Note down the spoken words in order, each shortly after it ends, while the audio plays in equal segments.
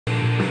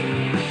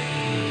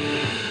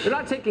They're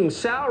not taking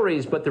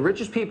salaries, but the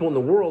richest people in the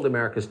world,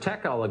 America's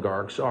tech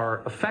oligarchs,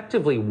 are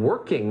effectively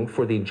working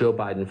for the Joe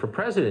Biden for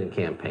President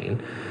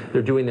campaign.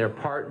 They're doing their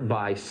part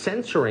by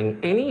censoring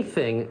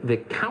anything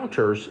that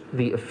counters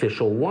the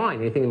official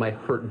line, anything that might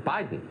hurt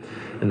Biden.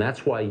 And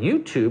that's why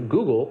YouTube,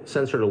 Google,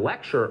 censored a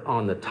lecture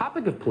on the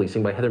topic of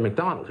policing by Heather Mac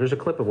Donald. Here's a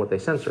clip of what they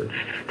censored.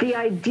 The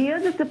idea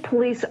that the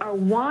police are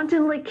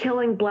wantonly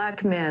killing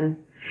black men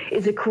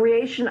is a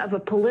creation of a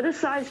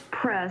politicized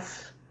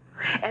press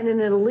and an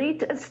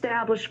elite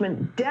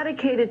establishment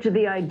dedicated to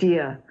the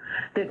idea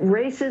that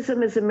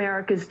racism is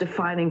America's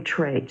defining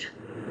trait.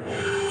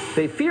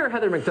 They fear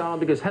Heather Mac Donald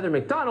because Heather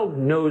Mac Donald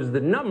knows the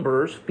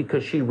numbers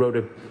because she wrote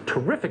a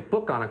terrific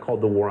book on it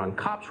called The War on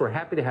Cops. We're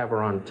happy to have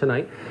her on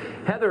tonight.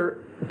 Heather,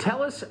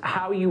 tell us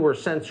how you were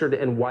censored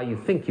and why you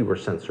think you were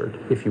censored,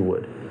 if you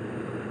would.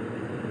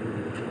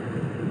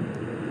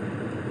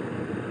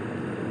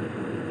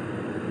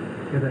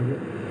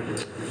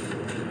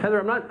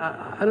 Heather,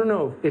 I don't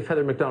know if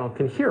Heather Mac Donald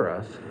can hear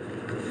us.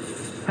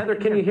 Heather,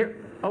 can you hear?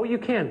 Oh, you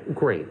can.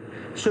 Great.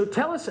 So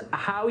tell us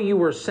how you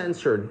were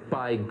censored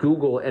by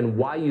Google and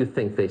why you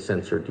think they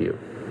censored you.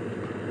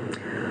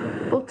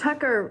 Well,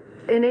 Tucker,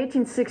 in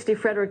 1860,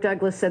 Frederick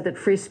Douglass said that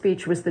free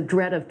speech was the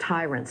dread of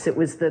tyrants. It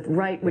was the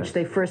right which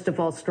they first of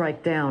all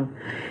strike down.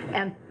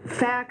 And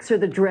facts are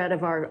the dread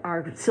of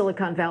our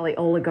Silicon Valley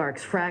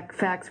oligarchs,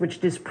 facts which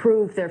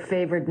disprove their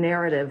favored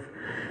narrative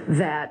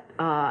that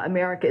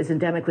America is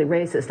endemically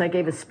racist. I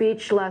gave a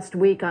speech last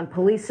week on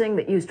policing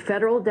that used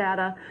federal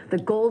data, the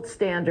gold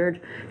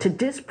standard, to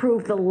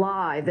disprove the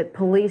lie that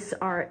police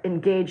are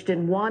engaged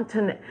in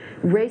wanton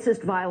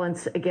racist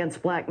violence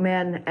against black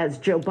men, as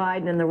Joe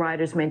Biden and the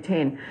rioters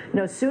maintain.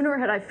 No sooner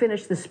had I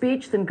finished the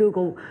speech than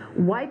Google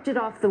wiped it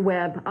off the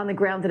web on the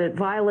ground that it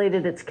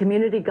violated its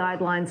community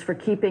guidelines for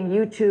keeping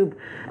YouTube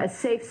a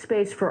safe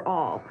space for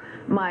all.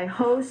 My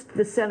host,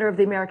 the Center of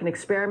the American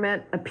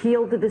Experiment,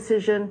 appealed the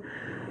decision.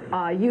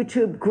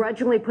 YouTube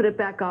grudgingly put it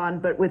back on,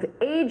 but with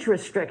age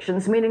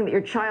restrictions, meaning that your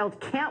child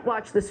can't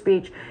watch the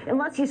speech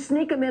unless you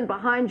sneak them in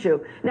behind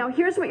you. Now,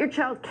 here's what your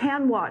child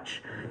can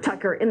watch,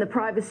 Tucker, in the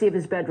privacy of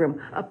his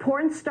bedroom. A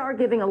porn star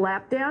giving a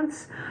lap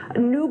dance,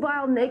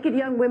 nubile naked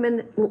young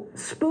women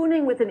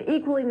spooning with an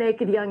equally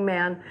naked young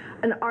man,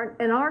 an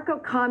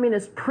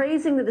anarcho-communist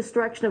praising the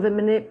destruction of a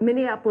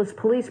Minneapolis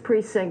police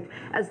precinct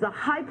as the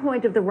high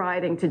point of the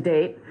rioting to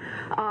date,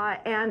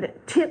 and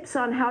tips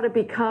on how to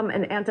become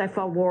an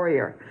Antifa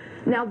warrior.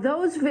 Now,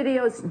 those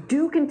videos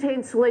do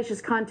contain salacious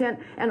content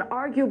and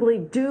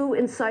arguably do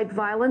incite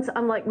violence,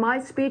 unlike my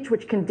speech,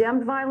 which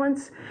condemned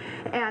violence,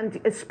 and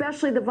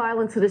especially the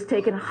violence that has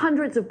taken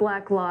hundreds of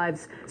black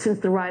lives since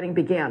the rioting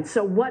began.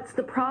 So what's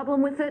the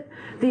problem with it?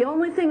 The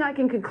only thing I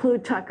can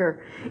conclude,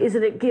 Tucker, is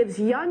that it gives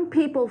young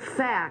people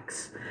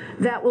facts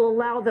that will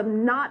allow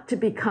them not to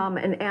become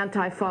an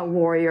Antifa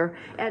warrior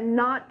and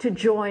not to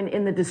join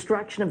in the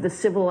destruction of the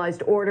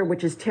civilized order,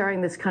 which is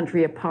tearing this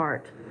country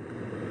apart.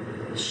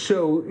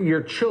 So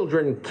your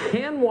children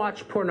can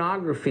watch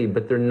pornography,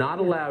 but they're not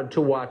allowed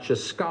to watch a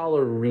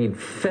scholar read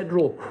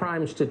federal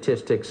crime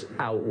statistics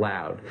out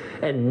loud.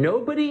 And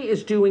nobody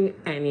is doing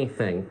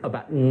anything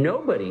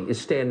nobody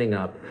is standing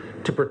up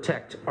to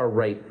protect our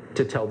right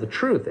to tell the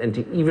truth and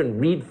to even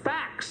read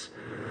facts.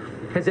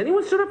 Has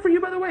anyone stood up for you,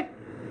 by the way?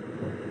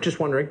 Just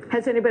wondering.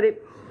 Has anybody,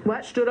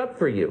 what? Stood up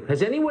for you?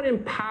 Has anyone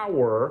in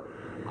power,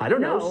 I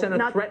don't know, sent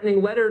a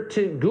threatening letter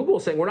to Google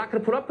saying we're not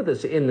going to put up with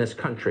this in this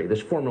country,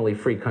 this formerly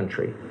free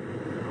country?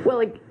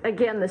 Well,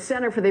 again, the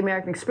Center for the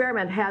American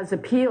Experiment has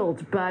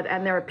appealed,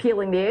 and they're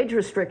appealing the age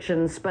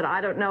restrictions, but I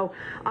don't know.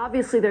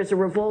 Obviously, there's a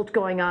revolt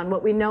going on.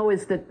 What we know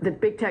is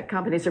that big tech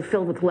companies are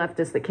filled with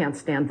leftists that can't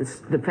stand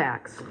the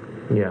facts.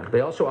 Yeah,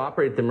 they also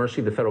operate at the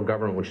mercy of the federal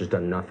government, which has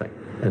done nothing.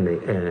 And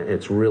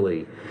it's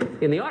really,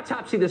 in the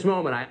autopsy this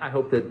moment, I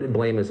hope that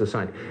blame is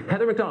assigned.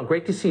 Heather Mac Donald,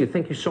 great to see you.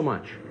 Thank you so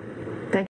much.